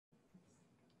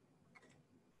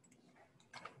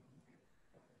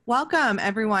Welcome,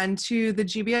 everyone, to the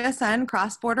GBSN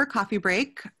Cross-Border Coffee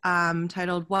Break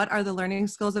titled, What are the Learning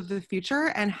Skills of the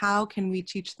Future and How Can We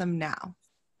Teach Them Now?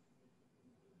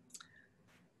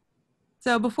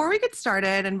 So before we get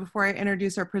started and before I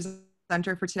introduce our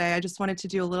presenter for today, I just wanted to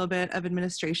do a little bit of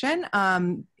administration.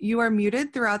 You are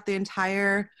muted throughout the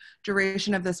entire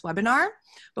duration of this webinar,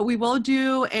 but we will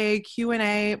do a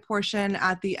Q&A portion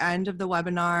at the end of the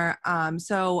webinar.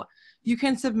 So you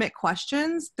can submit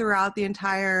questions throughout the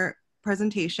entire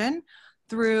presentation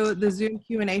through the Zoom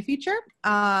Q&A feature.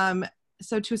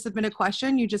 So to submit a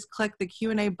question, you just click the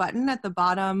Q&A button at the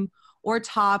bottom or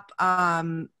top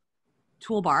toolbar,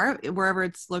 wherever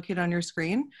it's located on your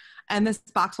screen, and this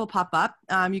box will pop up.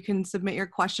 You can submit your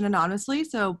question anonymously.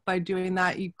 So by doing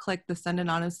that, you click the Send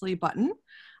Anonymously button,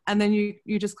 and then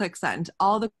you just click Send.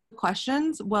 All the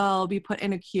questions will be put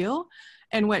in a queue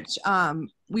in which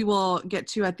we will get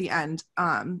to at the end.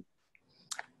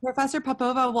 Professor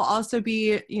Popova will also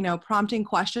be, prompting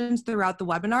questions throughout the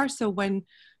webinar. So when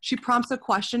she prompts a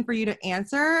question for you to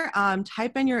answer,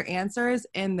 type in your answers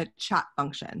in the chat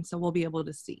function, so we'll be able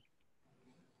to see.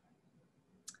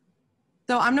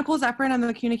 So I'm Nicole Zephyrin. I'm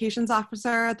the Communications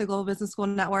Officer at the Global Business School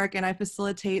Network, and I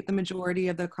facilitate the majority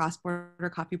of the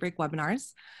cross-border coffee break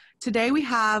webinars. Today we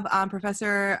have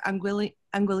Professor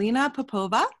Anguelina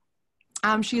Popova.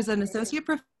 She is an associate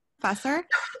professor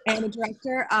and the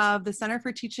director of the Center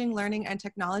for Teaching, Learning, and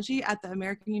Technology at the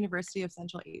American University of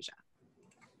Central Asia.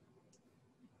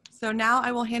 So now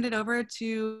I will hand it over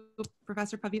to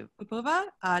Professor Popova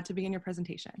to begin your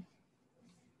presentation.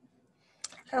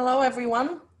 Hello,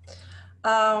 everyone.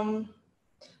 I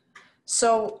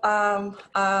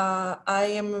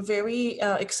am very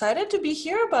excited to be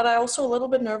here, but I'm also a little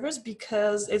bit nervous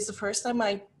because it's the first time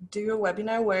I do a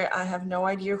webinar where I have no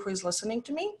idea who is listening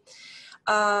to me.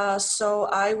 So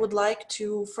I would like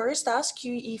to first ask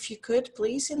you if you could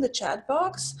please in the chat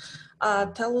box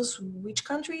tell us which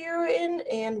country you're in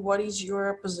and what is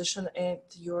your position at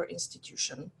your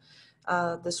institution.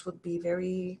 This would be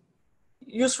very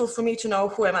useful for me to know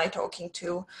who am I talking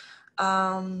to.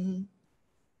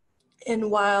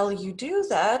 And while you do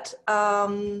that,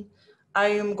 I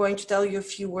am going to tell you a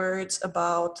few words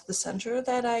about the center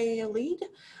that I lead.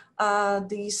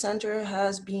 The center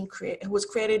was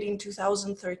created in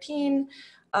 2013,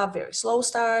 a very slow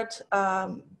start,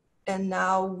 and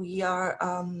now we are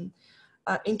an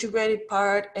integrated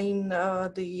part in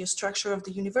the structure of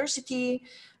the university,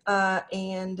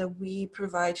 and we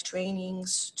provide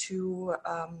trainings to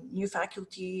new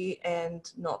faculty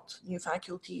and not new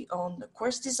faculty on the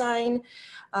course design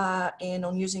and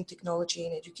on using technology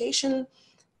in education.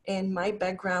 And my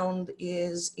background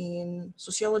is in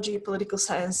sociology, political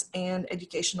science, and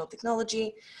educational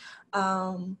technology.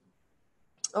 All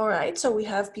right, so we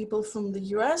have people from the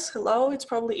US. Hello, it's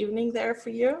probably evening there for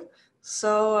you.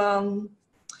 So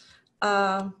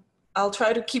I'll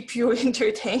try to keep you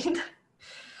entertained.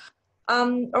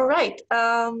 All right,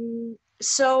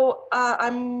 so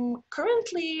I'm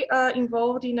currently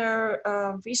involved in a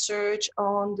research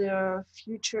on the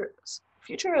future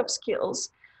of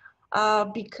skills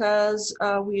because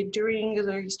we're during the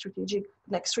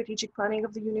next strategic planning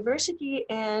of the university,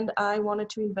 and I wanted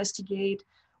to investigate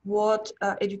what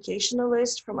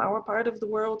educationalists from our part of the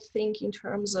world think in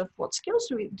terms of what skills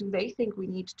do they think we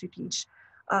need to teach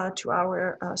to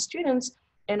our students,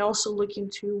 and also look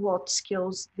into what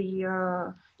skills the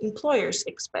employers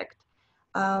expect.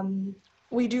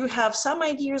 We do have some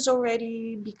ideas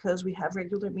already because we have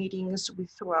regular meetings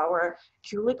through our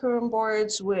curriculum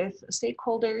boards with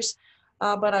stakeholders,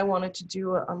 but I wanted to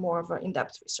do a more of an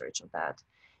in-depth research of that.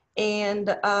 And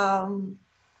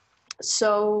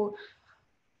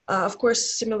of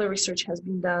course, similar research has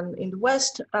been done in the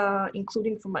West,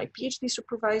 including from my PhD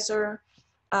supervisor.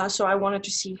 So I wanted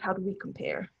to see how do we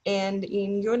compare. And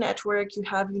in your network, you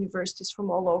have universities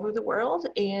from all over the world.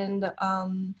 And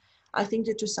I think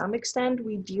that to some extent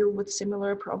we deal with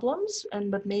similar problems,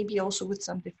 but maybe also with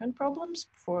some different problems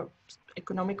for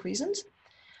economic reasons.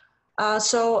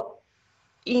 So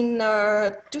in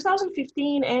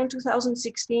 2015 and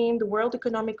 2016, the World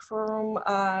Economic Forum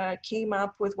came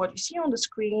up with what you see on the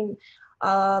screen,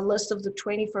 a list of the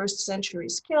 21st century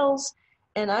skills.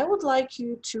 And I would like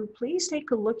you to please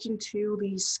take a look into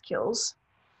these skills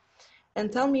and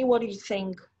tell me what you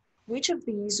think. Which of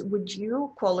these would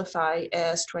you qualify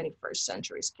as 21st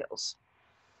century skills?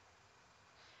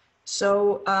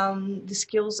 So the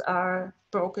skills are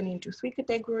broken into 3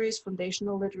 categories: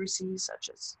 foundational literacy, such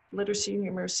as literacy,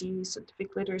 numeracy,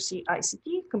 scientific literacy,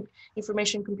 ICT,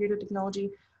 information computer technology,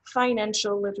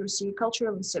 financial literacy,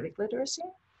 cultural and civic literacy,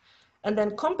 and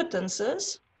then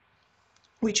competences,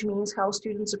 which means how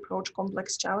students approach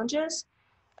complex challenges.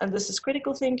 And this is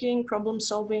critical thinking, problem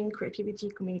solving, creativity,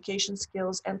 communication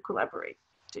skills, and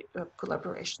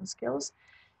collaboration skills.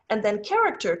 And then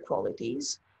character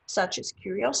qualities, such as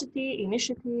curiosity,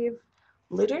 initiative,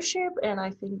 leadership. And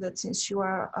I think that since you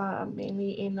are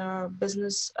mainly in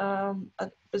business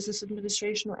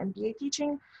administration or MBA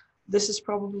teaching, this is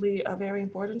probably very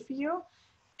important for you.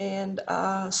 And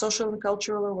social and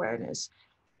cultural awareness.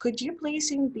 Could you please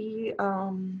in the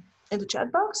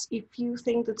chat box, if you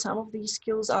think that some of these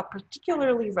skills are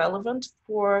particularly relevant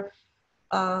for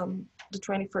the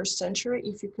 21st century,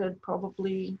 if you could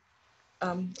probably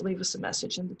leave us a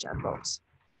message in the chat box.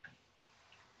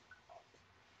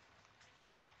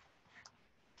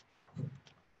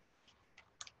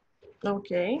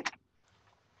 Okay.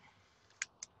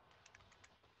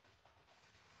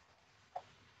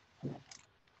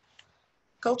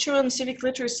 Cultural and civic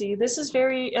literacy. This is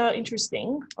very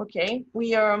interesting. Okay,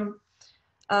 we are.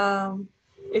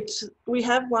 We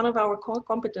have one of our core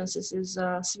competences is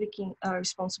civic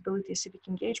responsibility, civic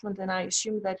engagement, and I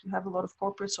assume that you have a lot of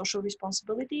corporate social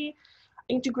responsibility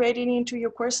integrated into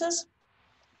your courses.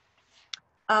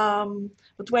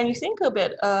 But when you think a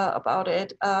bit about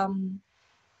it,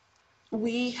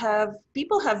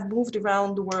 people have moved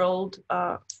around the world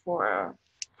for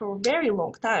a very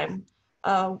long time.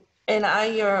 And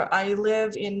I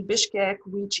live in Bishkek,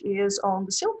 which is on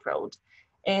the Silk Road.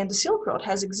 And the Silk Road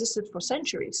has existed for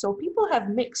centuries. So people have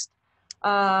mixed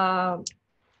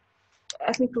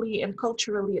ethnically and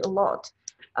culturally a lot.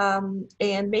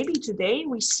 And maybe today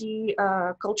we see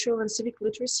cultural and civic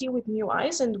literacy with new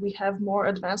eyes, and we have more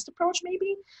advanced approach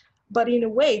maybe. But in a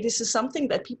way, this is something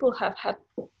that people have had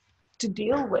to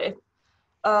deal with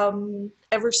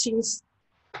ever since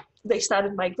they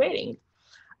started migrating.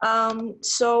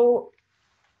 So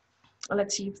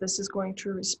let's see if this is going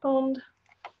to respond.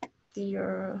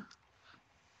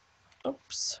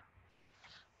 Oops.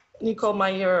 Nicole,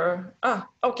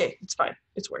 okay, it's fine,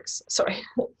 it works, sorry.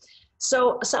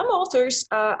 So some authors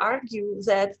argue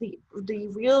that the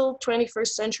real 21st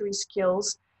century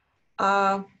skills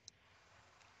are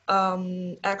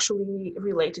actually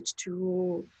related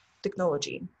to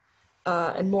technology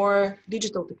and more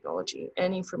digital technology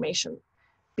and information,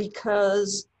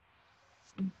 because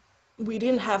we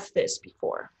didn't have this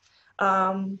before.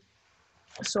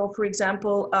 So for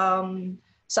example, an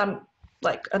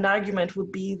argument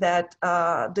would be that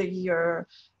the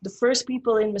first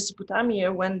people in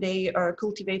Mesopotamia, when they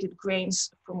cultivated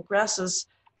grains from grasses,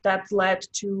 that led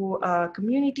to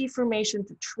community formation,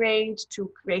 to trade, to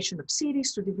creation of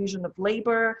cities, to division of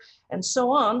labor, and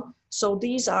so on. So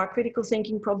these are critical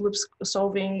thinking, problem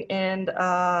solving, and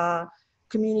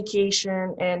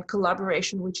communication and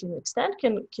collaboration, which in extent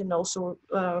can also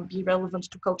be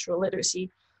relevant to cultural literacy.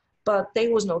 But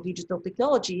there was no digital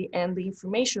technology and the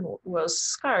information was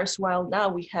scarce, while now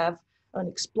we have an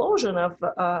explosion of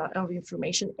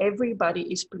information.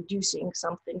 Everybody is producing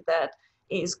something that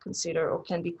is considered or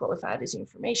can be qualified as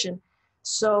information.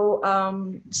 So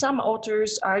some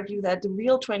authors argue that the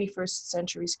real 21st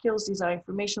century skills, these are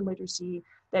information literacy,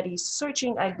 that is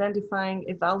searching, identifying,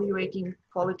 evaluating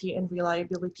quality and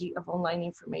reliability of online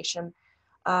information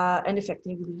and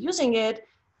effectively using it,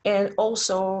 and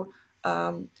also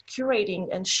curating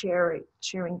and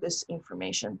sharing this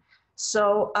information.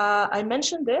 So I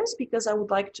mentioned this because I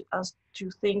would like us to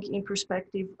think in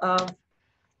perspective of,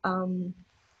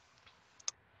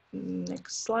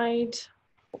 next slide,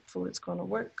 hopefully it's gonna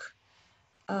work.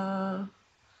 Hello,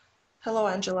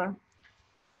 Angela.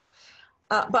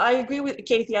 But I agree with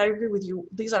Katie, I agree with you.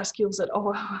 These are skills that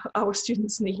our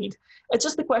students need. It's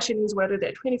just the question is whether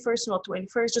they're 21st or not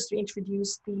 21st, just to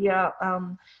introduce the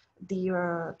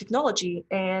technology.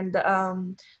 And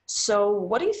so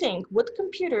what do you think? Would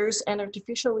computers and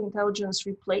artificial intelligence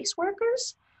replace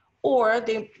workers, or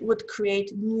they would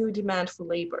create new demand for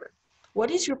labor? What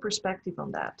is your perspective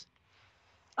on that?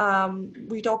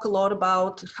 We talk a lot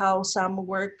about how some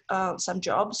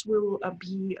jobs will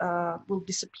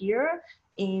disappear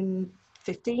in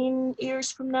 15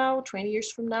 years from now, 20 years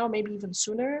from now, maybe even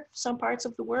sooner, some parts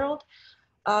of the world.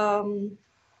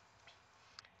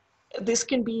 This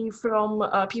can be from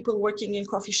people working in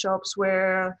coffee shops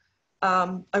where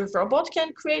a robot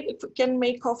can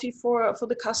make coffee for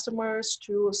the customers,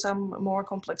 to some more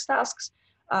complex tasks,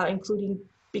 including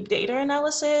big data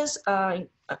analysis,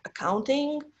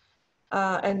 accounting,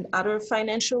 and other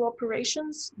financial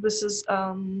operations. This is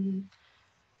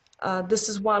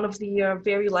one of the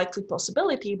very likely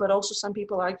possibility, but also some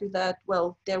people argue that,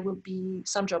 well, there will be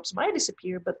some jobs might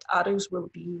disappear, but others will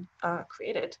be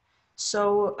created.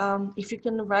 So if you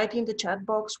can write in the chat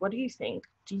box, what do you think?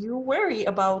 Do you worry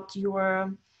about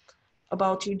your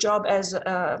job as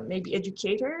maybe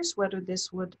educators, whether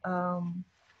this would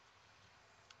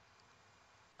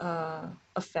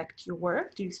affect your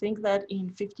work? Do you think that in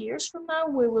 50 years from now,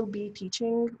 we will be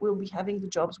teaching, we'll be having the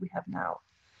jobs we have now?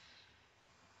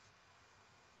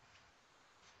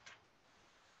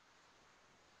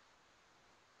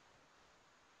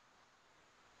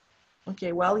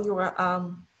 Okay, while you are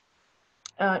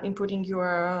inputting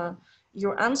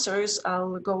your answers,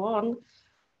 I'll go on.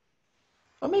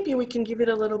 Or maybe we can give it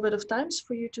a little bit of time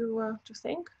for you to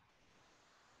think.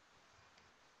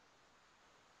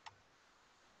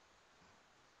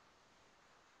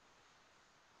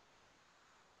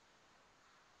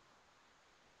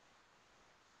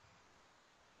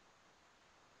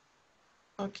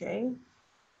 Okay.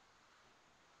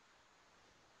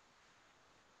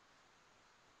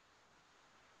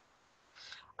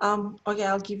 Okay,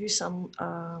 I'll give you some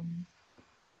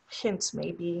hints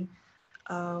maybe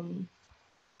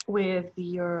with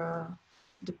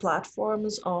the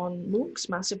platforms on MOOCs,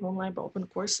 massive online open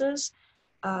courses,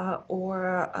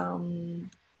 or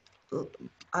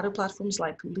other platforms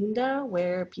like Linda,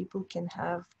 where people can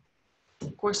have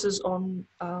courses on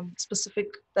specific,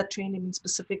 that train them in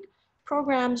specific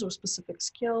programs or specific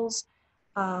skills.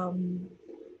 And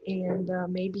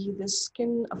maybe this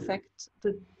can affect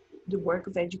the work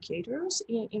of educators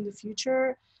in the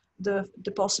future,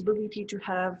 the possibility to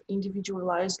have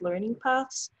individualized learning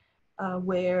paths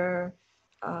where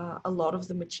a lot of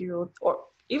the material, or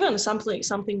even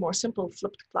something more simple,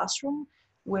 flipped classroom,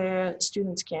 where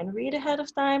students can read ahead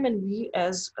of time, and we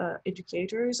as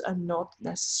educators are not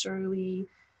necessarily,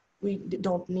 we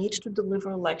don't need to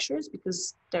deliver lectures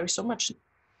because there's so much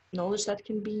knowledge that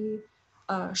can be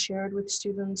shared with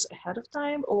students ahead of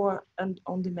time or and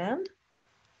on demand.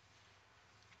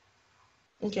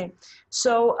 Okay,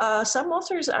 so some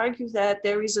authors argue that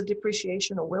there is a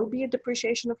depreciation or will be a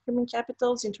depreciation of human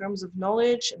capitals in terms of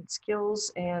knowledge and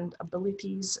skills and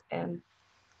abilities and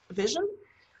vision.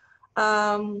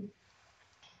 And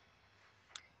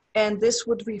this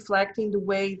would reflect in the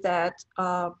way that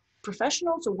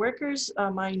professionals or workers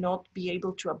might not be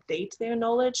able to update their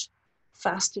knowledge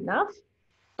fast enough.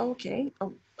 Okay,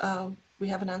 we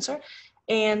have an answer.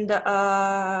 And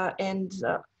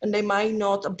they might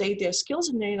not update their skills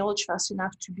and their knowledge fast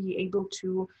enough to be able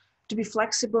to be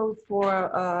flexible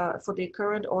for their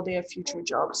current or their future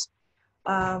jobs.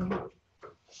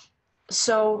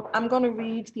 So I'm going to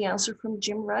read the answer from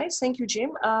Jim Rice. Thank you,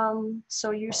 Jim.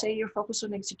 So you say you're focused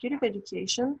on executive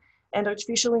education and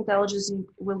artificial intelligence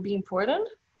will be important,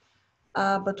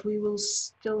 but we will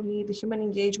still need the human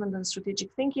engagement and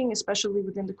strategic thinking, especially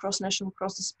within the cross-national,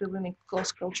 cross-disciplinary,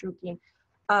 cross-cultural team.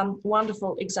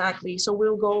 Wonderful, exactly. So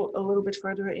we'll go a little bit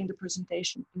further in the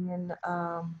presentation in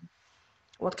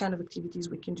what kind of activities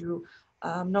we can do.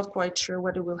 I'm not quite sure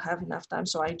whether we'll have enough time,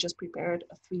 so I just prepared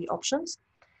 3 options.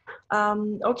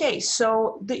 Okay,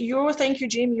 so thank you,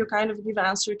 Jim. You kind of give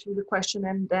answer to the question,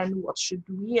 and then what should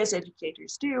we as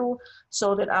educators do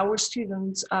so that our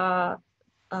students'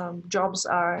 jobs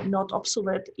are not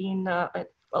obsolete in,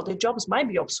 well, their jobs might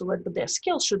be obsolete, but their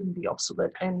skills shouldn't be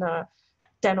obsolete in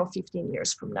 10 or 15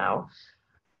 years from now.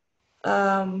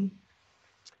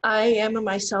 I am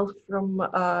myself from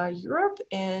Europe,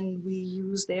 and we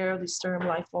use there this term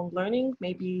lifelong learning.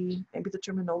 Maybe the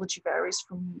terminology varies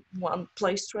from one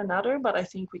place to another, but I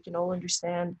think we can all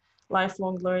understand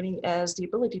lifelong learning as the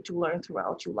ability to learn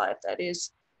throughout your life. That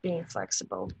is being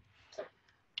flexible.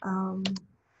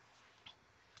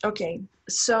 Okay,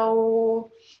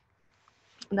 so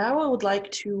now I would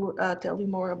like to tell you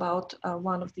more about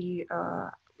one of the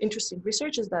interesting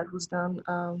researches that was done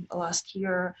last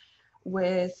year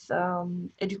with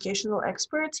educational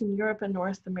experts in Europe and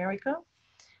North America,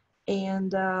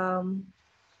 and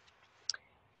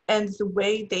the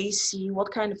way they see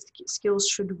what kind of skills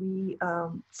should we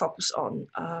focus on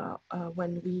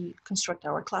when we construct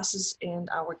our classes and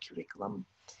our curriculum.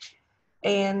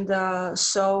 And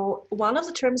so one of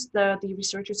the terms that the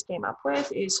researchers came up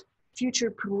with is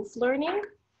future-proof learning.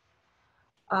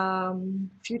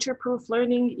 Future-proof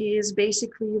learning is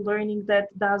basically learning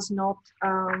that does not,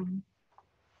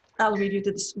 I'll read you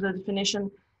the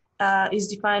definition, is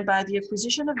defined by the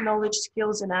acquisition of knowledge,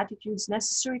 skills, and attitudes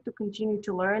necessary to continue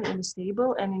to learn in a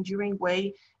stable and enduring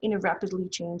way in a rapidly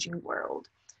changing world.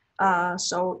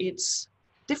 So it's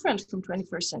different from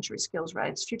 21st century skills,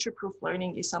 right? Future-proof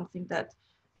learning is something that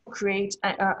creates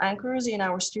anchors in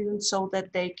our students so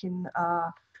that they can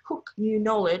hook new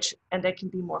knowledge and they can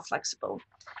be more flexible.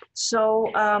 So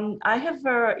I have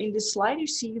in this slide, you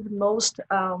see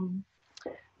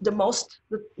the the most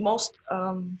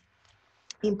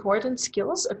important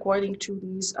skills according to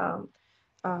these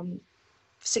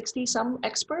 60 some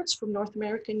experts from North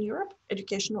America and Europe,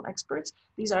 educational experts.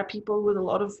 These are people with a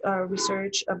lot of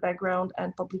research background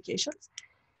and publications.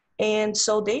 And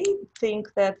so they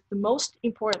think that the most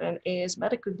important is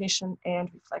metacognition and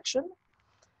reflection,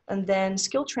 and then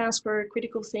skill transfer,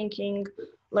 critical thinking,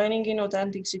 learning in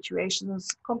authentic situations,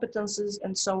 competences,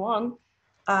 and so on.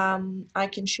 I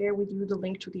can share with you the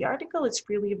link to the article. It's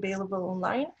freely available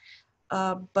online.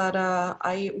 But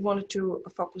I wanted to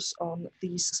focus on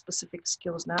these specific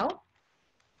skills now.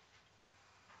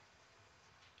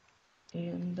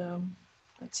 And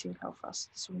let's see how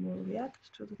fast Zoom will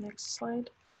react to the next slide.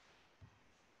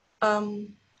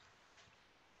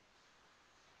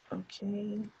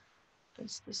 Okay,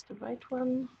 is this the right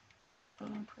one?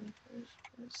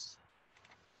 21st.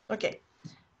 Okay,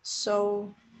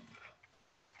 so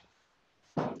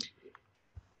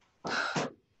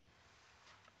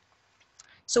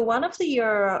one of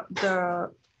the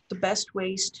best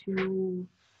ways to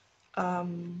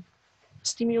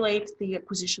stimulate the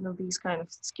acquisition of these kind of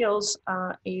skills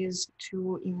is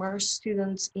to immerse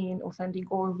students in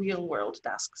authentic or real world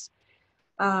tasks.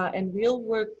 And real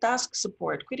world tasks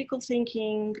support critical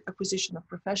thinking, acquisition of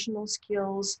professional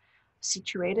skills,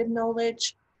 situated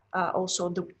knowledge. Also,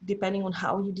 depending on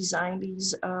how you design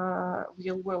these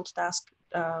real world tasks,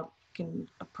 can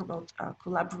promote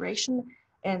collaboration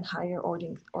and higher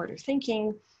order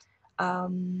thinking.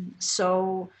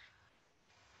 So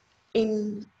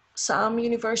in some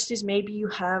universities, maybe you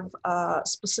have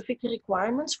specific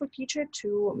requirements for teacher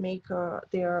to make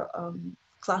their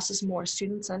classes more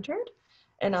student-centered.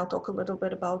 And I'll talk a little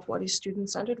bit about what is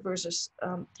student-centered versus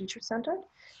teacher-centered.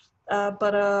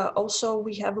 But also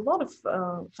we have a lot of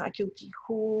faculty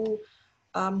who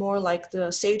are more like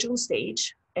the sage on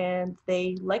stage, and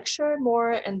they lecture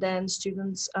more, and then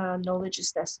students' knowledge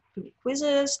is tested through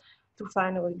quizzes, through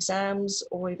final exams,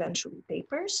 or eventually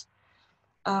papers.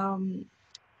 And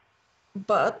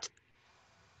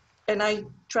I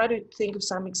try to think of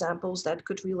some examples that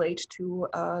could relate to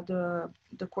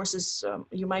the courses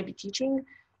you might be teaching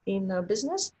in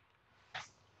business.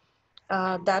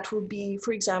 That would be,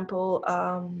 for example,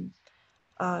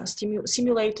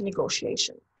 simulate a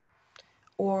negotiation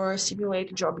or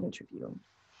simulate a job interview.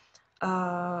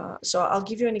 So I'll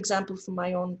give you an example from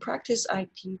my own practice. I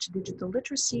teach digital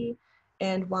literacy,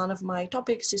 and one of my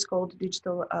topics is called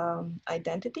digital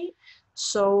identity.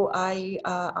 So I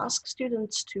ask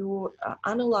students to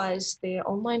analyze their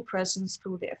online presence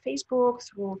through their Facebook,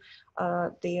 through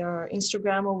their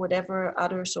Instagram, or whatever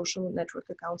other social network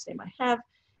accounts they might have,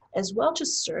 as well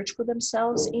just search for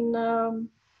themselves in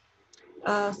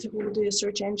through the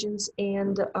search engines,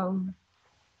 and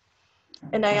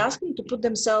I ask them to put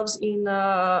themselves in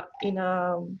a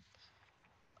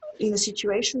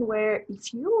situation where,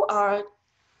 if you are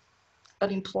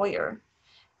an employer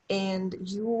and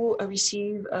you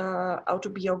receive an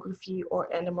autobiography or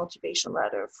a motivation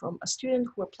letter from a student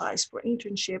who applies for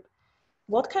internship,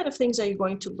 what kind of things are you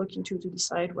going to look into to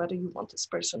decide whether you want this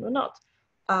person or not?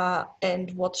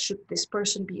 And what should this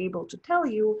person be able to tell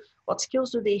you? What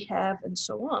skills do they have, and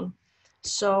so on?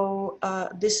 So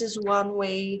this is one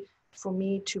way for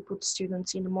me to put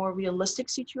students in a more realistic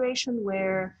situation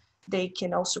where they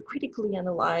can also critically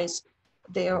analyze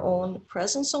their own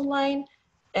presence online.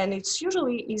 And it's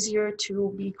usually easier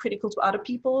to be critical to other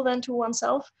people than to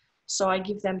oneself. So I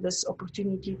give them this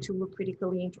opportunity to look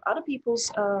critically into other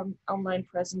people's online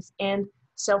presence and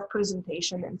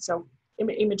self-presentation and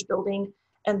self-image building,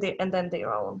 and then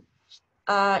their own.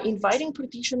 Inviting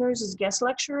practitioners as guest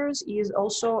lecturers is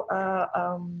also,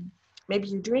 maybe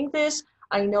you're doing this.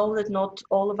 I know that not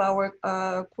all of our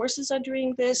courses are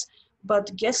doing this,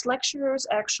 but guest lecturers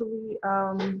actually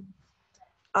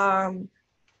are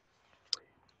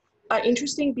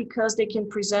interesting because they can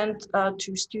present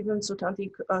to students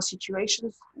authentic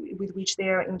situations with which they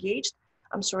are engaged.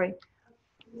 I'm sorry,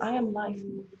 I am live.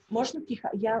 Можно тихо?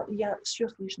 Я все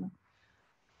слышно.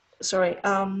 Sorry.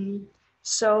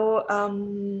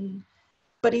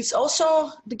 But it's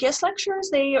also the guest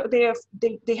lecturers. They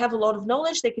have a lot of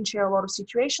knowledge. They can share a lot of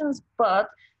situations. But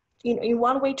in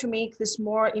one way to make this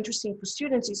more interesting for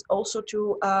students is also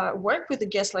to work with the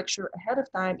guest lecturer ahead of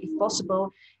time, if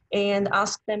possible, and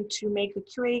ask them to make a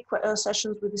QA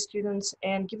sessions with the students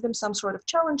and give them some sort of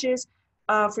challenges.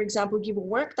 For example, give a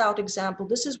worked out example.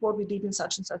 This is what we did in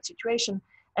such and such situation,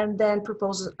 and then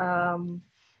propose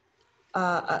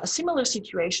a similar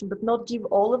situation, but not give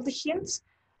all of the hints,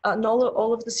 know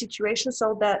all of the situation,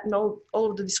 so that know all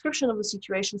of the description of the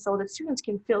situation, so that students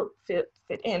can fit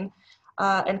in.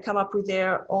 and come up with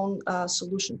their own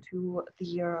solution to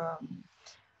the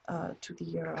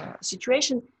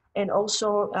situation, and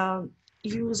also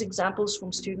use examples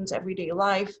from students' everyday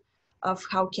life of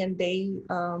how can they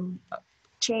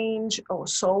change or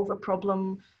solve a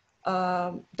problem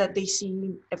that they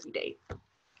see every day.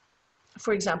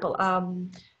 For example,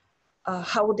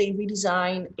 how they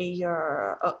redesign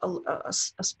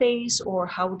a space, or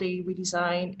how they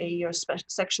redesign a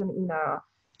section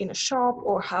in a shop,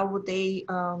 or how would they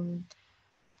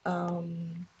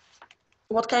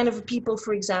what kind of people,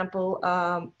 for example,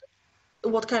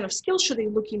 what kind of skills should they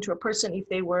look into a person if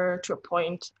they were to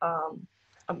appoint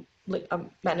like a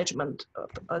management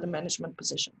the management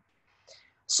position.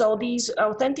 So these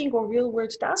authentic or real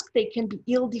world tasks, they can be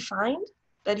ill-defined.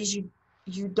 That is,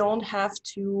 you don't have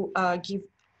to give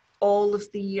all of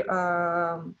the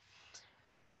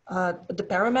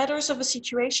parameters of a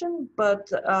situation,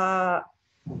 but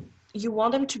you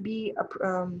want them to be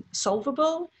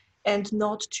solvable and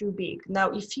not too big.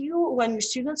 Now, when your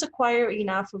students acquire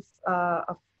enough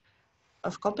of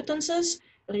competences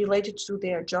related to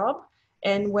their job,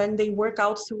 and when they work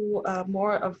out through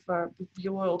more of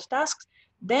real world tasks,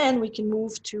 then we can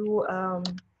move to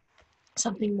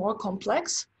something more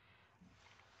complex,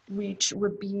 which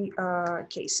would be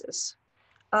cases.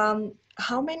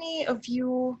 How many of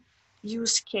you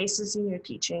use cases in your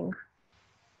teaching?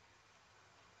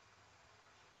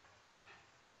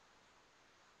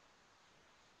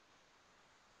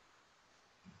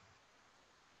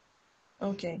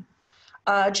 Okay.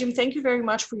 Jim, thank you very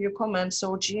much for your comment.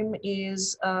 So Jim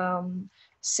is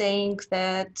saying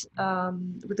that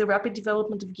with the rapid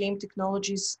development of game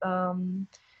technologies,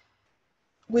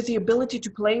 with the ability to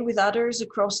play with others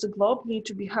across the globe, need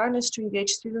to be harnessed to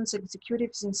engage students,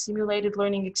 executives in simulated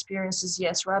learning experiences,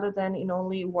 yes, rather than in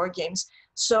only war games.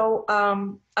 So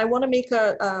I want to make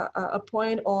a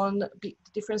point on the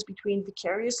difference between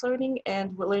vicarious learning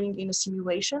and learning in a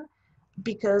simulation,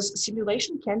 because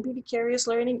simulation can be vicarious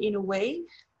learning in a way,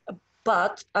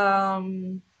 but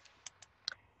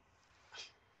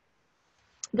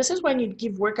this is when you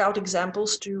give workout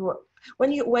examples to,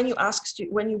 when you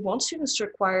want students to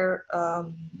acquire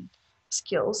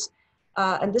skills,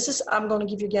 and this is, I'm going to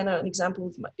give you again an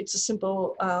example. It's a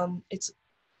simple,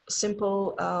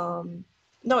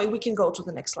 no, we can go to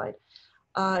the next slide.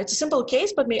 It's a simple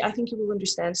case, but I think you will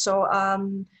understand. So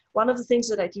one of the things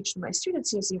that I teach to my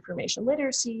students is information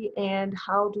literacy, and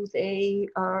how do they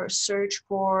search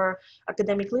for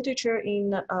academic literature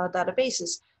in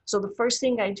databases. So the first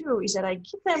thing I do is that I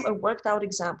give them a worked out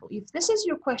example. If this is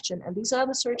your question, and these are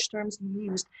the search terms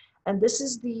you used, and this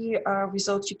is the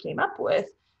results you came up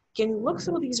with, can you look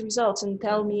through these results and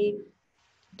tell me,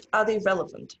 are they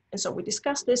relevant? And so we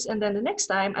discuss this, and then the next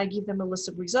time I give them a list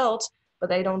of results,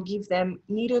 but I don't give them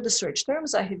neither the search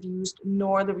terms I have used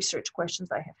nor the research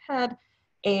questions I have had.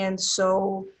 And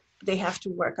so they have to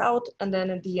work out, and then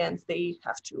at the end, they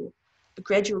have to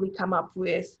gradually come up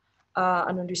with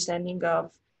an understanding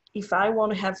of, if I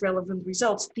want to have relevant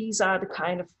results, these are the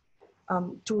kind of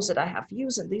tools that I have to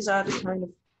use, and these are the kind of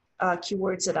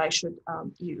keywords that I should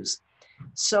use.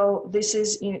 So this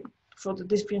is for the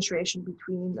differentiation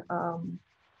between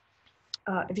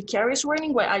vicarious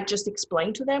learning, where I just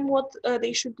explain to them what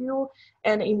they should do,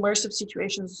 and immersive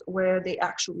situations where they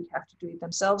actually have to do it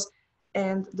themselves.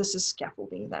 And this is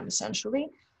scaffolding them essentially.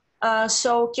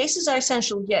 So cases are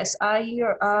essential. Yes, I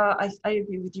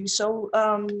agree with you. So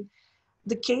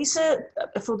the case,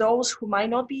 for those who might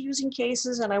not be using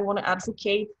cases, and I want to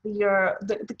advocate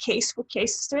the case for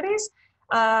case studies,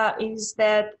 is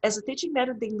that as a teaching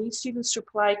method, they lead students to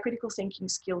apply critical thinking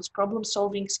skills, problem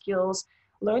solving skills,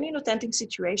 learn in authentic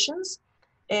situations,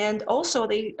 and also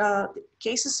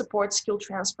cases support skill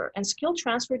transfer. And skill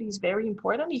transfer is very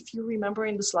important. If you remember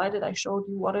in the slide that I showed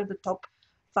you, what are the top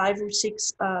 5 or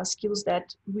 6 skills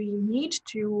that we need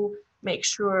to make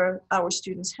sure our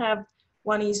students have?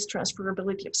 One is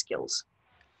transferability of skills.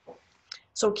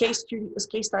 So case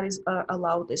studies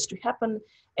allow this to happen.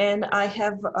 And I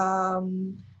have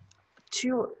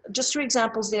just 2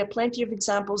 examples. There are plenty of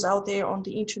examples out there on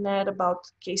the internet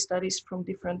about case studies from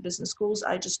different business schools.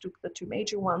 I just took the 2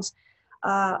 major ones.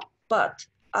 But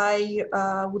I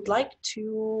would like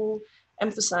to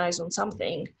emphasize on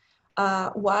something.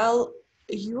 While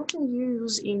you can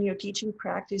use in your teaching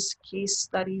practice case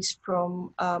studies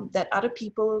from that other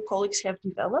people, colleagues have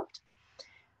developed,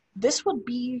 this would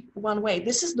be one way.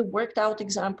 This is the worked out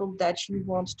example that you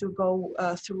want to go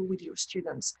through with your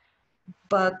students.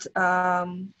 But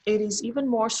it is even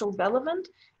more so relevant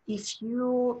if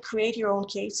you create your own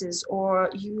cases, or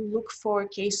you look for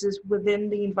cases within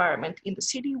the environment in the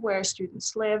city where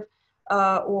students live,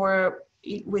 or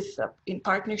in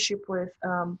partnership with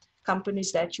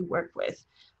companies that you work with.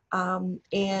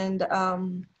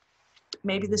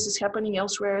 Maybe this is happening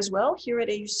elsewhere as well. Here at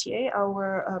AUCA,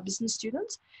 our business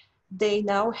students, they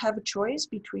now have a choice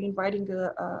between writing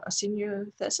a senior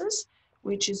thesis,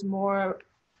 which is more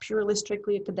purely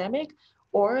strictly academic,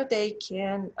 or they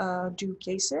can do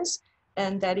cases,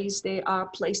 and that is they are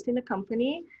placed in a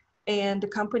company, and the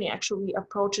company actually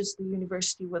approaches the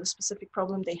university with a specific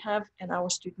problem they have, and our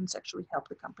students actually help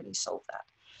the company solve that.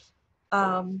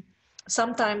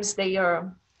 Sometimes they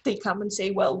come and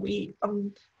say, well, we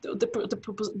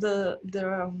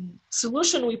the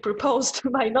solution we proposed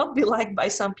might not be liked by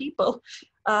some people,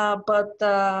 but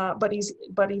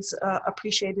it's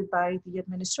appreciated by the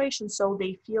administration, so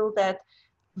they feel that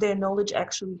their knowledge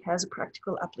actually has a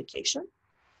practical application.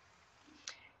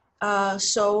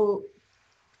 So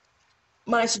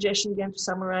my suggestion, again, to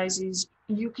summarize, is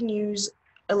you can use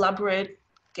elaborate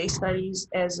case studies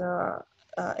as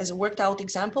worked out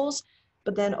examples,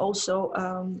 but then also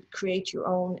create your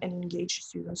own and engage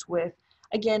students with,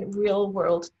 again, real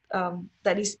world,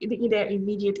 that is in their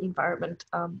immediate environment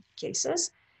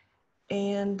cases.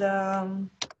 And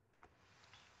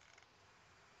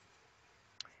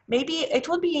maybe it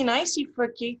would be nice if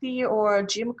Katie or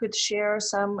Jim could share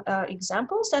some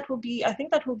examples. That will be, I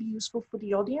think that will be useful for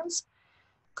the audience.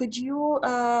 Could you,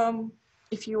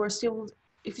 if you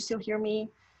still hear me,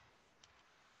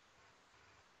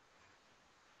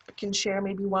 can share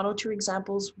maybe one or two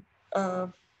examples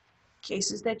of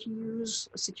cases that you use,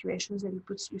 situations that you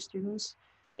put your students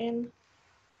in?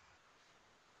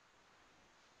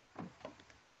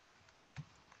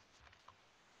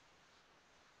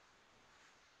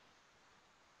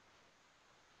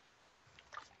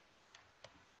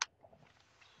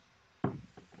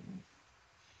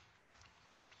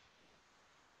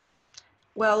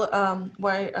 Well,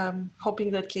 I'm hoping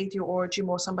that Katie or Jim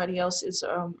or somebody else is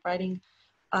writing.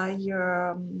 I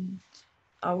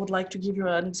would like to give you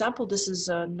an example. This is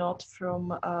not from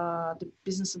the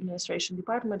business administration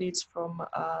department. It's from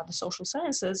the social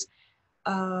sciences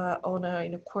in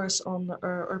a course on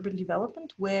urban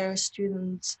development, where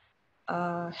students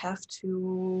have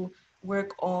to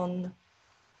work on,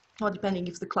 well, depending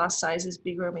if the class size is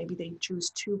bigger, maybe they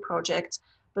choose 2 projects.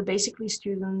 But basically,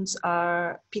 students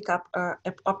pick up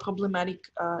a problematic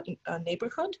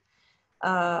neighborhood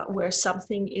where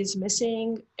something is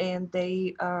missing, and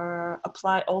they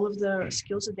apply all of the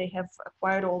skills that they have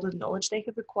acquired, all the knowledge they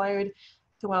have acquired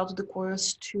throughout the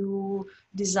course to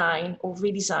design or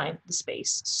redesign the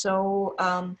space. So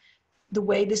the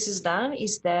way this is done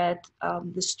is that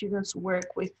the students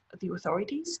work with the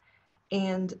authorities,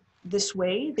 and this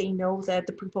way they know that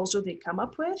the proposal they come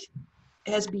up with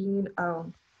has been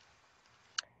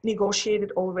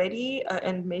negotiated already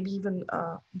and maybe even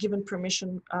given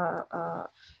permission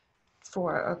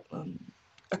for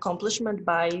accomplishment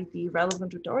by the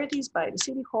relevant authorities, by the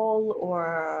city hall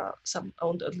or some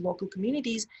on the local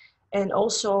communities. And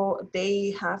also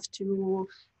they have to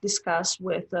discuss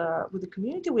with the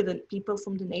community, with the people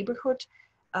from the neighborhood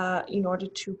in order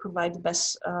to provide the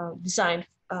best design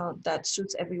that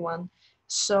suits everyone.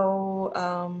 So,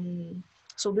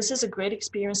 so this is a great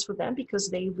experience for them because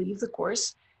they leave the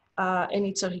course and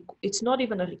it's not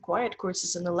even a required course,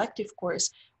 it's an elective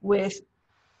course with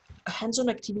a hands-on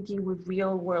activity with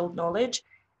real world knowledge,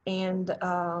 and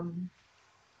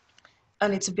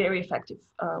it's a very effective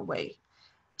way.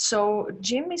 So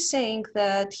Jim is saying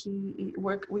that we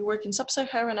work in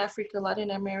sub-Saharan Africa,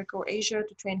 Latin America, or Asia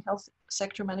to train health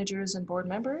sector managers and board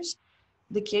members.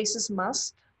 The cases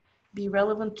must be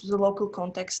relevant to the local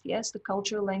context. Yes, the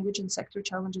culture, language, and sector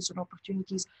challenges and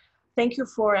opportunities. Thank you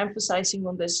for emphasizing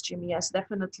on this, Jim. Yes,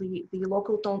 definitely the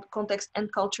local context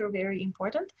and culture are very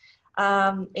important.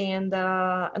 And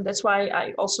that's why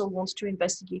I also want to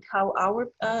investigate how our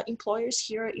employers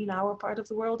here in our part of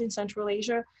the world in Central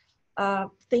Asia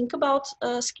think about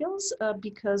skills,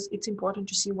 because it's important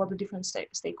to see what the different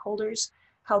stakeholders,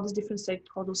 how the different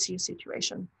stakeholders see a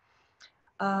situation.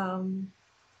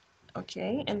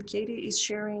 Okay, and Katie is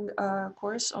sharing a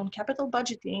course on capital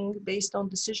budgeting based on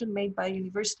decision made by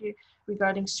university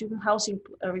regarding student housing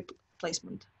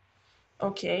replacement.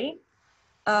 Okay,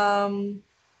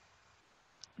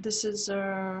 this is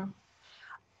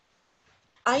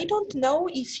I don't know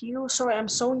if you, sorry, I'm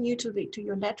so new to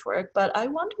your network, but I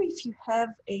wonder if you have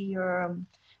a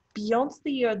beyond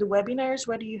the webinars,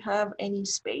 whether you have any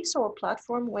space or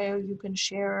platform where you can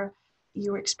share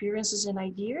your experiences and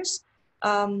ideas.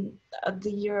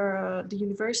 The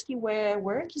university where I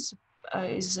work is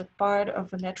a part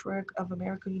of a network of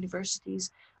American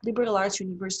universities, liberal arts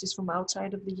universities from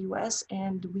outside of the US,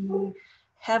 and we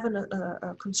have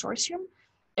a consortium,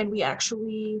 and we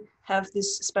actually have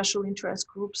this special interest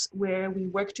groups where we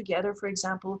work together. For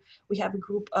example, we have a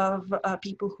group of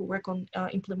people who work on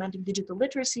implementing digital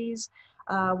literacies.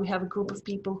 We have a group of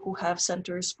people who have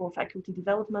centers for faculty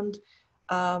development.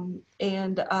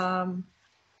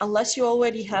 Unless you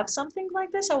already have something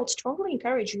like this, I would strongly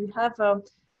encourage you. You have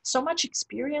so much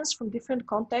experience from different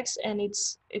contexts, and it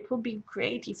would be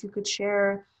great if you could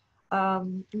share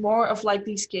more of like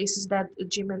these cases that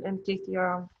Jim and Katie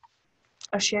are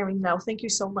sharing now. Thank you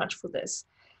so much for this.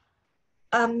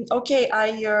 Okay,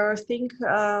 I think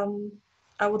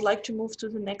I would like to move to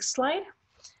the next slide.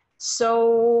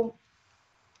 So,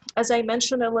 as I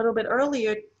mentioned a little bit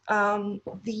earlier,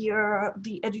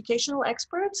 the educational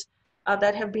experts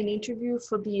that have been interviewed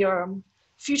for the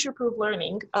future-proof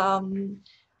learning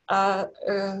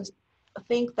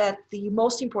think that the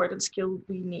most important skill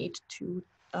we need to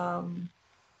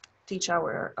teach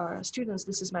our students,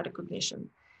 this is metacognition,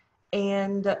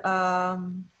 and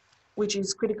which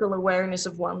is critical awareness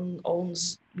of one's own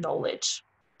knowledge.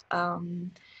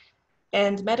 And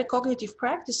metacognitive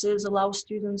practices allow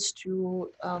students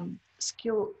to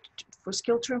skill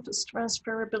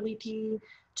transferability,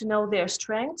 to know their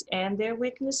strengths and their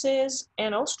weaknesses,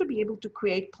 and also to be able to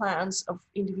create plans of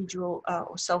individual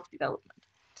or self-development.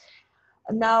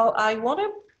 Now, I want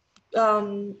to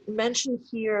mention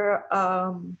here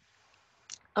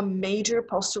a major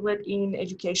postulate in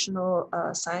educational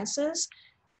sciences,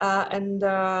 and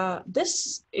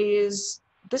this has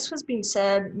been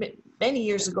said many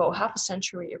years ago, half a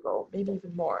century ago, maybe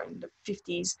even more, in the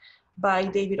 50s, by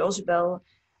David Ausubel,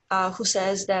 who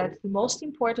says that the most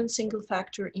important single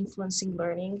factor influencing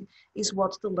learning is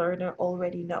what the learner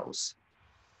already knows.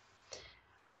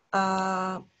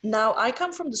 Now, I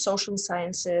come from the social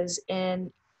sciences,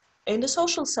 and in the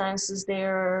social sciences,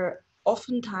 there are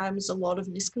oftentimes a lot of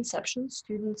misconceptions.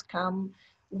 Students come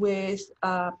with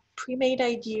pre-made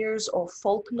ideas or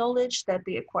folk knowledge that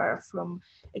they acquire from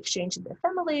exchanging their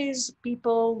families,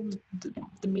 people,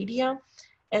 the media.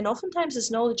 And oftentimes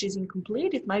this knowledge is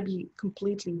incomplete. It might be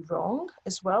completely wrong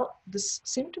as well. This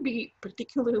seems to be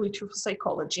particularly true for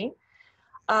psychology.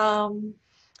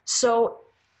 So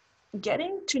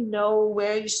getting to know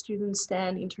where your students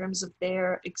stand in terms of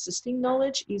their existing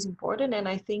knowledge is important. And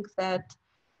I think that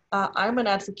I'm an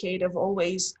advocate of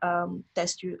always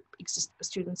test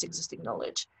students' existing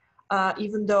knowledge.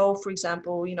 Even though, for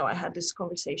example, I had this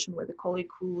conversation with a colleague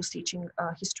who was teaching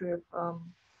history of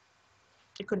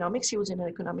economics. He was in an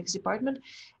economics department,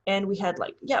 and we had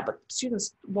like, yeah, but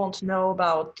students won't know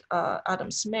about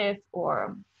Adam Smith,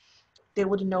 or they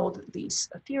wouldn't know these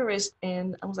theorists.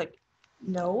 And I was like,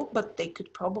 no, but they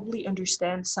could probably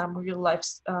understand some real life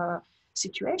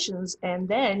situations, and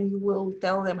then you will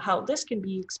tell them how this can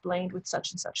be explained with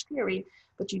such and such theory,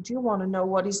 but you do want to know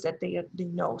what is that they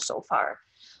know so far.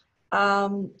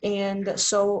 And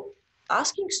so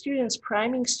asking students,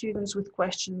 priming students with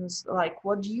questions like,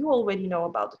 what do you already know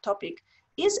about the topic,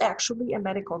 is actually a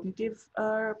metacognitive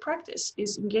practice,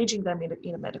 is engaging them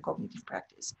in a metacognitive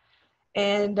practice.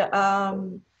 And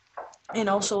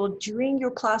also during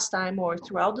your class time or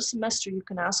throughout the semester, you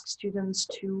can ask students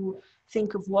to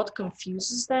think of what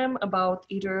confuses them about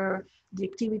either the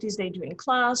activities they do in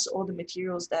class or the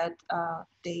materials that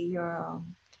they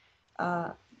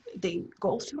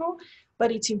go through.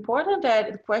 But it's important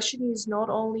that the question is not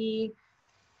only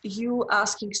you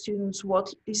asking students,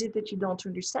 what is it that you don't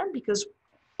understand? Because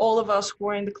all of us who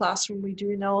are in the classroom, we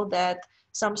do know that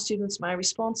some students might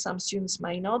respond, some students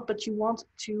might not, but you want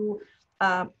to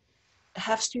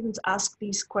have students ask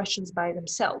these questions by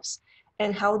themselves.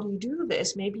 And how do you do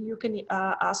this? Maybe you can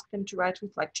ask them to write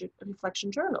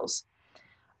reflection journals.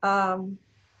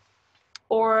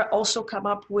 Or also come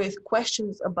up with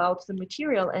questions about the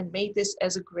material and make this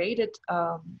as a graded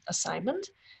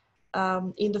assignment.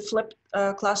 In the flipped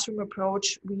classroom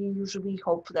approach, we usually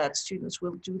hope that students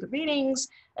will do the readings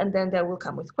and then they will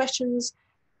come with questions.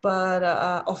 But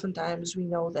oftentimes we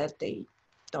know that they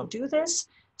don't do this.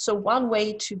 So one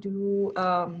way to do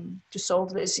to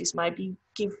solve this is maybe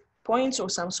give points or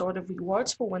some sort of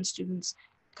rewards for when students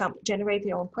generate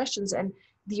their own questions. And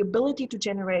the ability to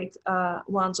generate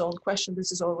one's own question,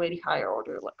 this is already higher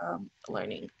order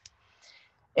learning.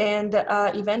 And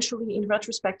eventually, in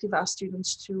retrospective, ask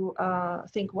students to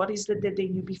think what is it that they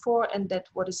knew before, and that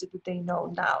what is it that they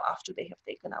know now after they have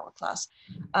taken our class.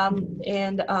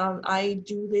 I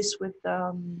do this with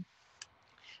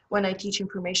when I teach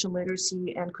information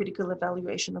literacy and critical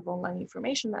evaluation of online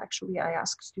information. Actually, I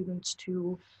ask students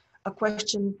to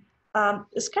question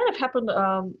This kind of happened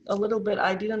a little bit.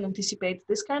 I didn't anticipate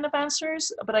this kind of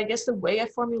answers, but I guess the way I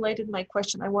formulated my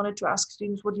question, I wanted to ask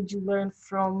students, what did you learn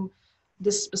from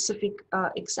this specific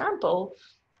example?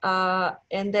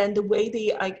 And then the way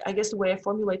I guess the way I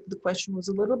formulated the question was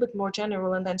a little bit more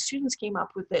general, and then students came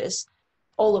up with this,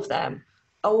 all of them.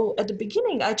 Oh, at the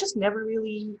beginning, I just never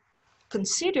really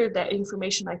considered that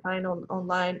information I find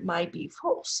online might be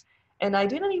false. And I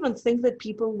didn't even think that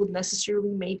people would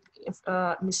necessarily make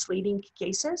misleading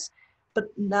cases. But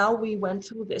now we went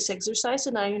through this exercise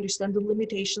and I understand the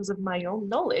limitations of my own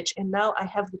knowledge. And now I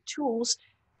have the tools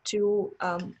to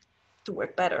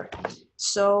work better.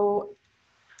 So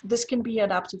this can be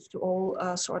adaptive to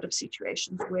all sort of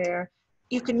situations where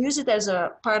you can use it as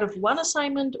a part of one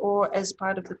assignment or as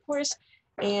part of the course.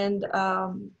 And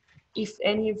if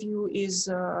any of you is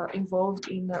involved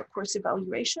in a course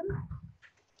evaluation,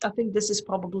 I think this is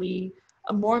probably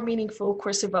a more meaningful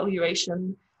course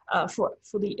evaluation for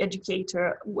the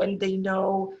educator when they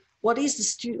know what did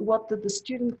the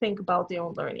student think about their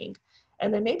own learning.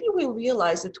 And then maybe we'll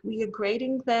realize that we are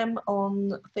grading them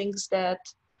on things that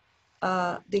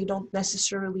they don't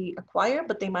necessarily acquire,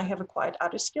 but they might have acquired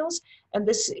other skills. And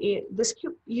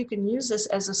you can use this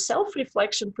as a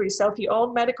self-reflection for yourself, your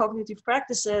own metacognitive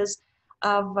practices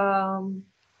of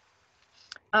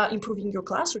improving your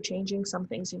class or changing some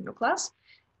things in your class.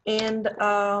 And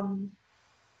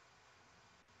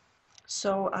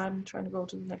so I'm trying to go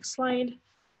to the next slide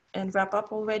and wrap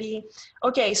up already.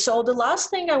 Okay, so the last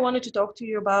thing I wanted to talk to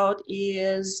you about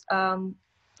is,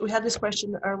 we had this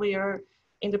question earlier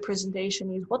in the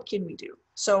presentation, is what can we do?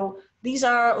 So these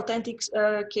are authentic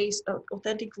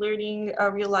authentic learning,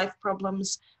 real life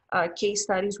problems, case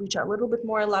studies, which are a little bit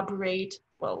more elaborate,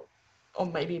 well, or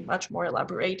maybe much more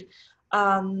elaborate.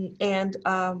 And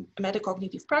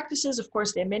metacognitive practices. Of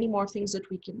course, there are many more things that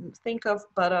we can think of,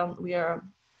 but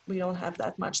we don't have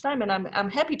that much time. And I'm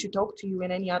happy to talk to you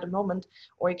in any other moment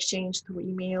or exchange through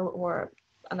email or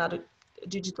another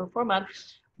digital format.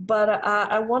 But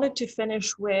I wanted to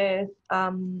finish with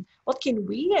what can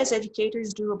we as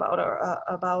educators do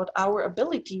about our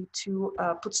ability to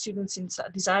put students in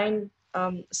design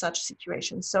such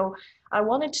situations. So I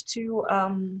wanted to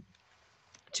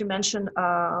mention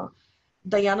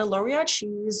Diana Laureate.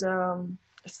 She's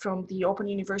from the Open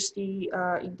University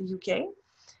in the UK,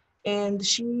 and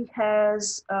she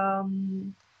has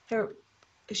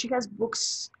she has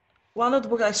books. One of the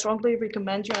books I strongly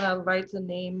recommend you, and I'll write the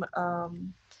name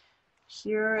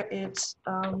here. It's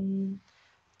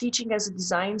Teaching as a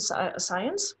Design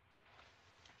Science.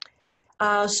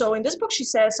 So in this book, she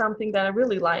says something that I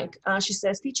really like. She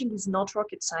says, teaching is not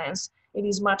rocket science. It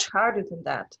is much harder than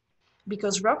that.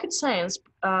 Because rocket science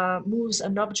moves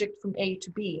an object from A to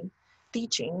B,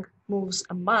 teaching moves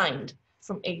a mind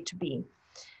from A to B.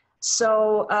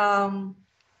 So,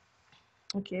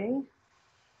 okay.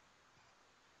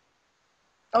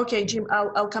 Okay, Jim,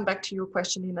 I'll come back to your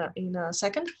question in a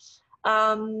second.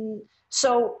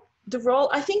 So the role,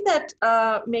 I think that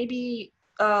maybe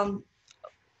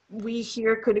we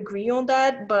here could agree on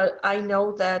that, but I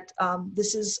know that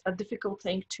this is a difficult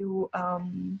thing to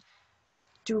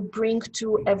bring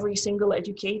to every single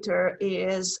educator,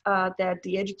 is that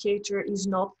the educator is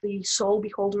not the sole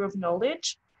beholder of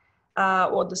knowledge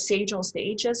or the sage on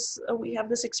stage, as we have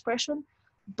this expression,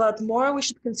 but more we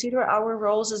should consider our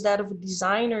roles as that of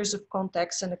designers of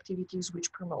contexts and activities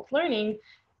which promote learning.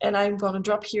 And I'm going to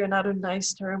drop here another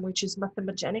nice term, which is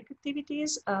mathemogenic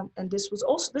activities. And this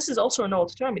is also an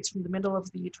old term. It's from the middle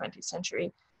of the 20th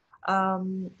century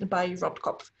by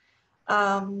Rotkopf.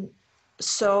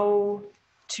 So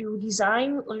to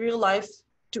design real life,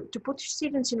 to put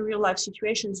students in real life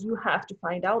situations, you have to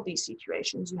find out these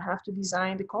situations. You have to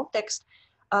design the context.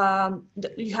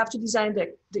 You have to design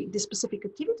the specific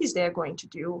activities they're going to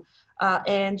do.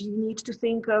 And you need to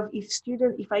think of,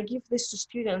 if I give this to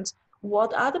students,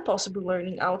 what are the possible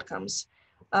learning outcomes?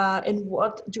 And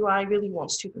what do I really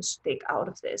want students to take out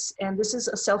of this? And this is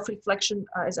a self-reflection,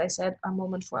 as I said, a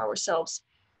moment for ourselves.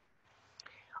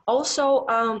 Also,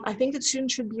 I think that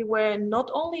students should be aware not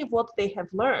only of what they have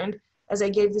learned, as I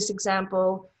gave this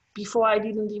example, before I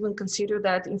didn't even consider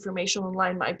that information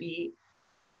online might be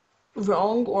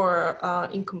wrong or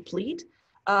incomplete.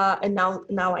 And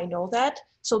now I know that.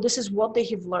 So this is what they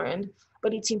have learned,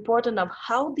 but it's important of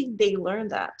how did they learn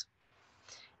that?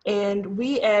 And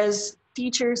we as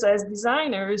teachers, as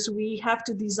designers, we have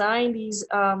to design these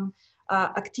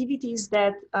activities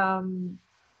that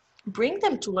bring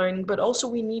them to learning, but also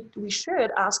we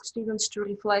should ask students to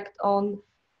reflect on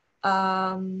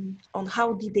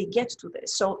how did they get to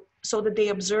this. So so that they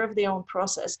observe their own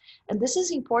process. And this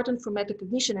is important for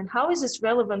metacognition. And how is this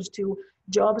relevant to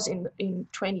jobs in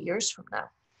 20 years from now?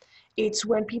 It's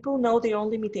when people know their own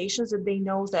limitations, that they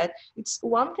know that it's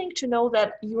one thing to know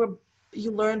that you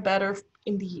learn better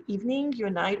in the evening, you're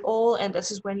night owl, and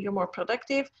this is when you're more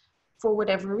productive for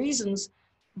whatever reasons.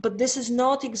 But this is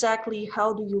not exactly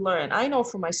how do you learn. I know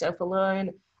for myself,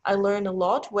 I learn a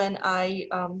lot when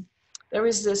there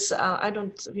is this, I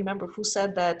don't remember who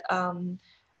said that, and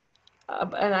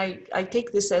I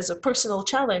take this as a personal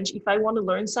challenge. If I want to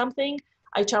learn something,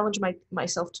 I challenge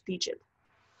myself to teach it,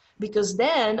 because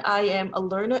then I am a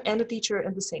learner and a teacher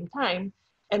at the same time.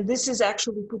 And this is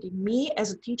actually putting me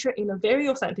as a teacher in a very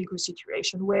authentic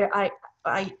situation where I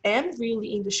am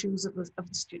really in the shoes of the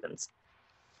students.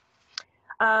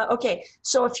 Okay,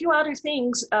 so a few other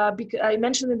things, because I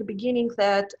mentioned in the beginning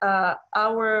that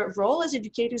our role as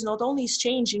educators not only is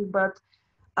changing, but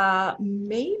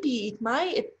maybe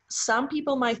some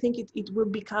people might think it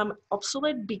will become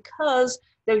obsolete because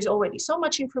there is already so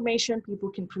much information people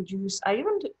can produce. I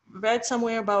even read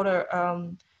somewhere about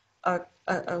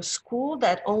a school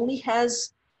that only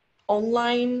has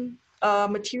online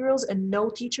materials and no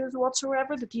teachers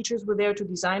whatsoever. The teachers were there to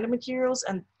design the materials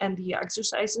and the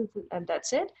exercises, and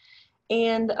that's it.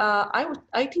 And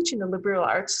I teach in a liberal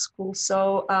arts school,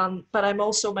 so, but I'm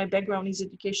also, my background is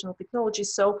educational technology.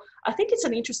 So I think it's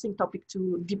an interesting topic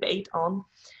to debate on.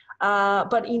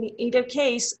 But in either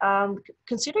case,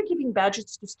 consider giving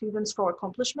badges to students for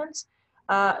accomplishments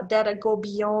that go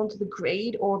beyond the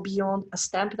grade or beyond a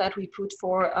stamp that we put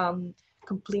for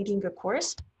completing a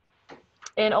course.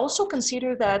 And also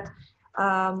consider that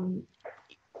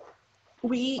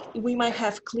we might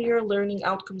have clear learning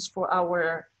outcomes for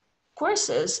our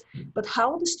courses, but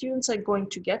how the students are going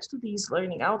to get to these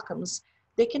learning outcomes,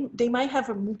 they might have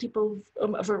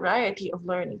a variety of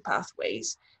learning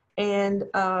pathways. And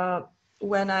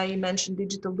when I mention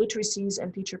digital literacies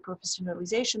and teacher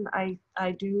professionalization,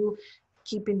 I do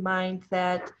keep in mind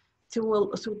that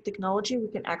through technology, we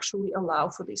can actually allow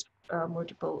for these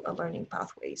multiple learning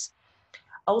pathways.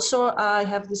 Also, I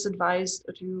have this advice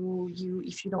to you,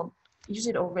 if you don't use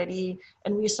it already,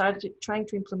 and we started trying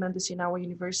to implement this in our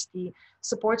university,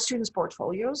 support students'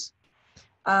 portfolios.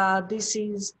 This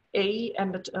is a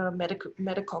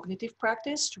metacognitive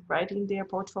practice to write in their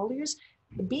portfolios.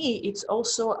 B, it's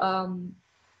also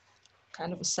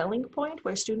kind of a selling point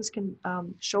where students can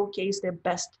showcase their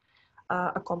best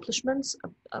accomplishments,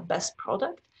 a best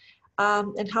product.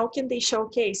 And how can they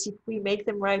showcase? If we make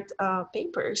them write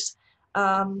papers,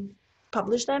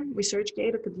 publish them,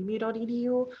 ResearchGate,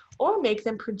 academia.edu, or make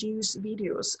them produce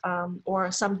videos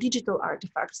or some digital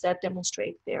artifacts that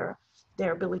demonstrate their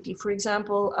ability. For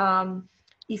example,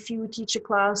 if you teach a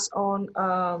class on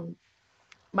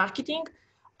marketing,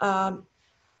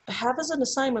 have as an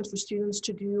assignment for students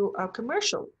to do a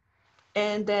commercial.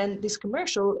 And then this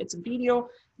commercial, it's a video,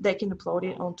 they can upload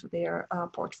it onto their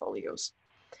portfolios.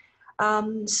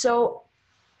 So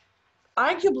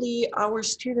arguably, our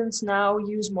students now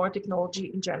use more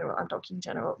technology in general, I'm talking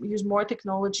general, use more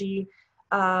technology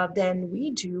than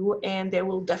we do, and they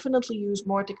will definitely use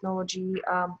more technology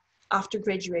after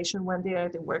graduation when they are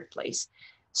at the workplace.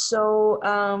 So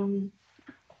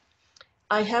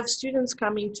I have students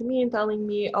coming to me and telling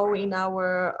me, oh, in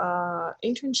our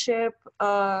internship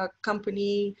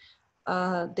company,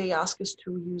 they ask us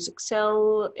to use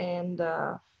Excel, and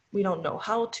we don't know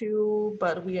how to,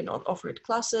 but we are not offered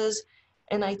classes.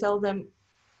 And I tell them,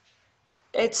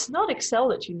 it's not Excel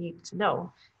that you need to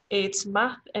know. It's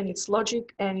math and it's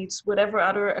logic and it's whatever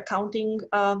other accounting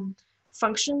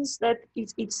functions that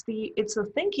it's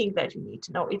the thinking that you need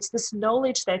to know. It's this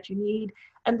knowledge that you need.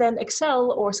 And then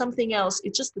Excel or something else,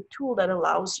 it's just the tool that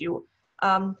allows you.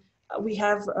 We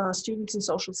have students in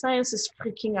social sciences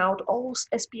freaking out, oh,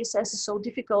 SPSS is so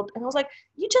difficult. And I was like,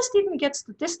 you just didn't get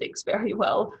statistics very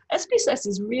well. SPSS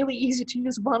is really easy to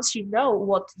use once you know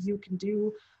what you can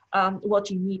do, what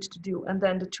you need to do. And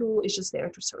then the tool is just there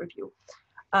to serve you.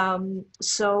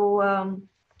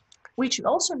 Which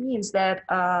also means that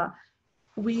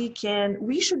we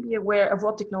should be aware of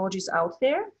what technology is out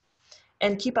there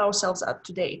and keep ourselves up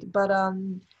to date. But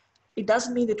it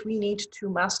doesn't mean that we need to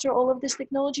master all of this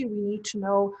technology. We need to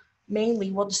know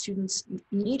mainly what the students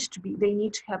need to be. They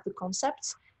need to have the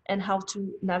concepts and how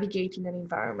to navigate in an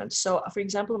environment. So for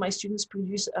example, my students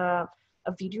produce a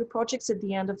video projects at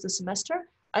the end of the semester.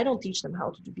 I don't teach them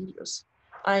how to do videos.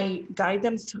 I guide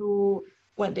them through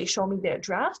when they show me their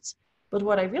drafts. But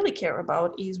what I really care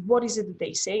about is what is it that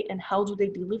they say and how do they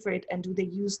deliver it, and do they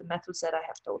use the methods that I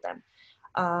have told them.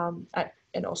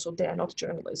 And also, they are not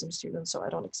journalism students, so I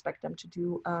don't expect them to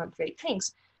do great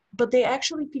things. but they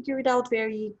actually figure it out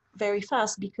very, very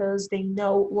fast because they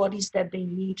know what is that they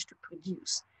need to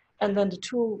produce. And then the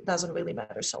tool doesn't really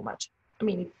matter so much. I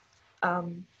mean,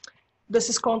 um, this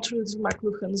is contrary to Mark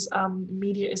Lucan's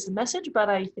media is the message, but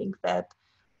I think that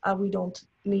we don't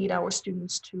need our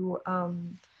students to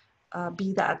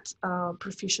be that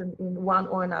proficient in one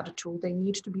or another tool. They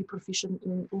need to be proficient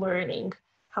in learning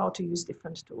how to use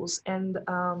different tools. And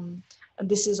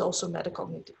this is also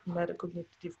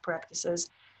metacognitive practices.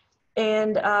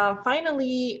 And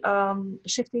finally,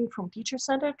 shifting from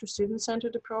teacher-centered to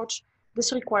student-centered approach,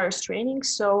 this requires training.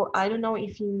 So I don't know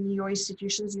if in your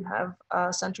institutions you have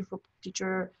a Center for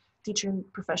Teacher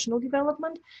and Professional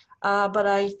Development, but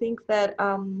I think that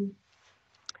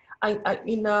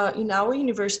in our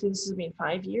university, this has been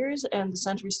 5 years and the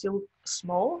center is still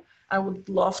small. I would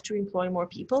love to employ more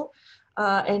people.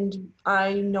 And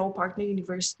I know partner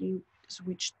universities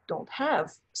which don't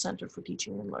have Center for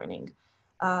Teaching and Learning,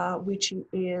 which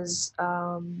is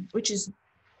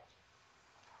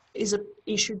an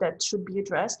issue that should be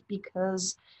addressed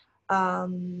because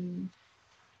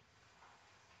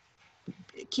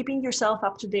keeping yourself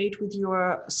up to date with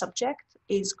your subject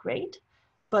is great,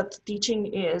 but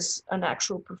teaching is an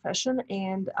actual profession.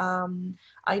 And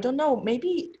I don't know,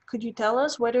 maybe could you tell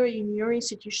us whether in your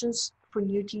institutions for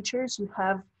new teachers you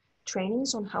have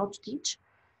trainings on how to teach?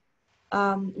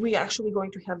 We're actually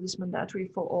going to have this mandatory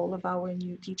for all of our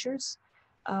new teachers,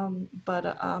 but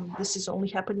this is only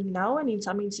happening now, and in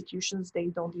some institutions they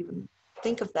don't even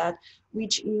think of that,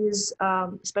 which is,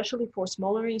 especially for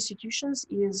smaller institutions,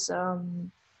 is,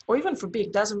 or even for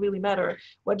big, doesn't really matter,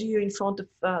 whether you're in front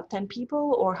of 10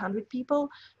 people or 100 people,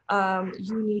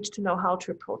 you need to know how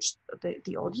to approach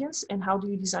the audience and how do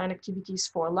you design activities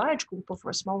for a large group or for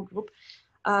a small group.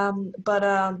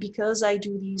 Because I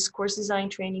do these course design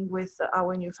training with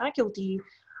our new faculty,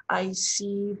 I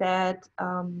see that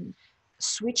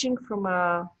switching from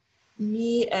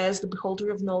me as the beholder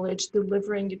of knowledge,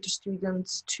 delivering it to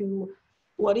students, to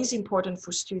what is important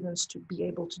for students to be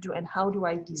able to do and how do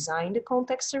I design the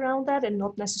context around that and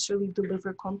not necessarily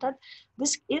deliver content.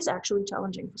 This is actually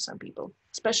challenging for some people,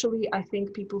 especially I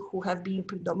think people who have been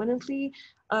predominantly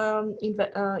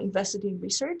invested in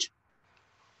research.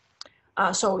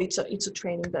 So it's a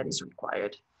training that is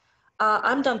required.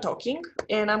 I'm done talking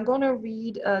and I'm gonna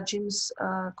read Jim's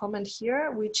comment here,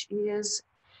 which is,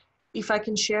 if I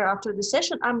can share after the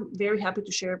session, I'm very happy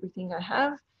to share everything I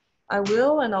have. I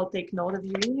will, and I'll take note of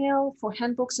your email. For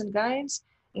handbooks and guides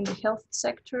in the health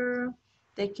sector,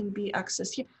 they can be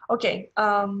accessed here. Okay,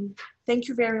 thank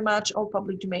you very much, all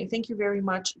public domain. Thank you very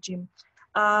much, Jim.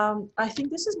 I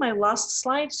think this is my last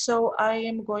slide, so I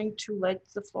am going to let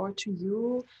the floor to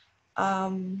you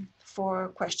for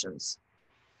questions.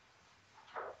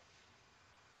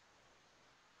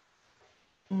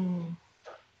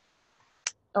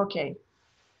 Okay.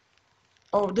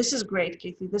 Oh, this is great,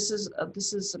 Katie. This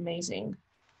is amazing.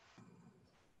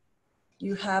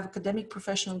 You have academic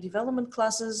professional development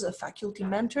classes, a faculty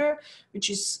mentor, which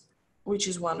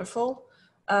is wonderful,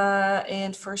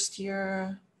 and first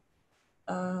year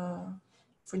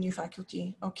for new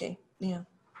faculty. Okay, yeah.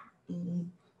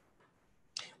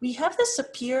 We have this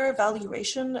peer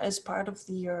evaluation as part of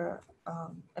the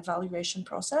evaluation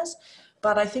process,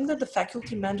 but I think that the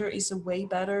faculty mentor is a way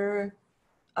better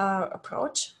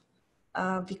approach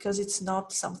because it's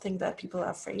not something that people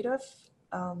are afraid of.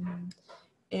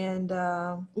 And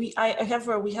we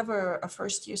have a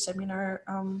first year seminar,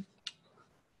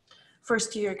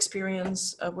 first year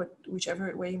experience,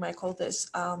 whichever way you might call this,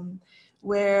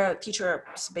 where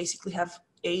teachers basically have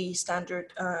a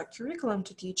standard curriculum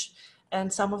to teach,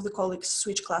 and some of the colleagues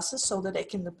switch classes so that they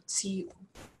can see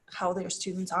how their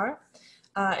students are,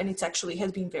 and it's actually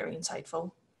has been very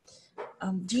insightful.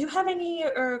 Do you have any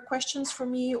questions for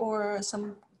me or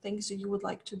some things that you would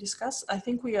like to discuss? I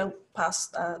think we are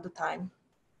past the time.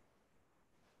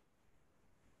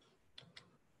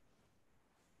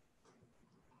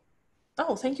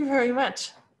 Oh, thank you very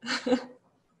much.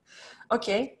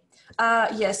 Okay.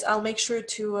 Yes, I'll make sure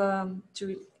to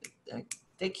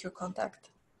take your contact.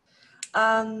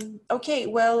 Okay.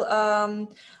 Well,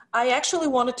 I actually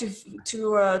wanted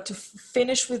to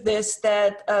finish with this,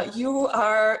 that you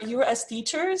as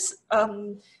teachers,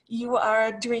 you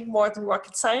are doing more than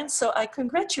rocket science. So I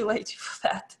congratulate you for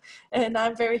that, and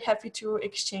I'm very happy to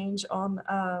exchange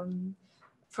on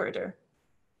further.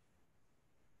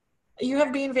 You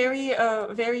have been very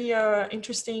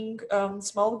interesting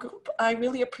small group. I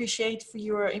really appreciate for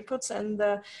your inputs, and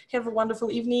have a wonderful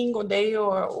evening or day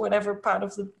or whatever part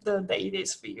of the day it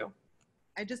is for you.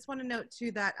 I just want to note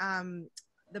too that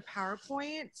the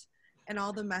PowerPoint and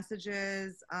all the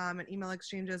messages and email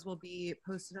exchanges will be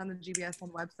posted on the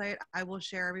GBSN website. I will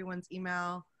share everyone's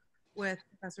email with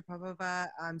Professor Popova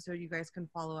so you guys can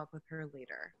follow up with her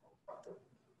later.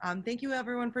 Thank you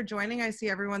everyone for joining. I see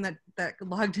everyone that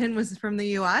logged in was from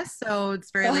the US, so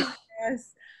it's very late for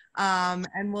us.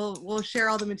 And we'll share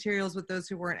all the materials with those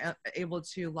who weren't able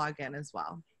to log in as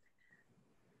well.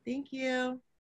 Thank you.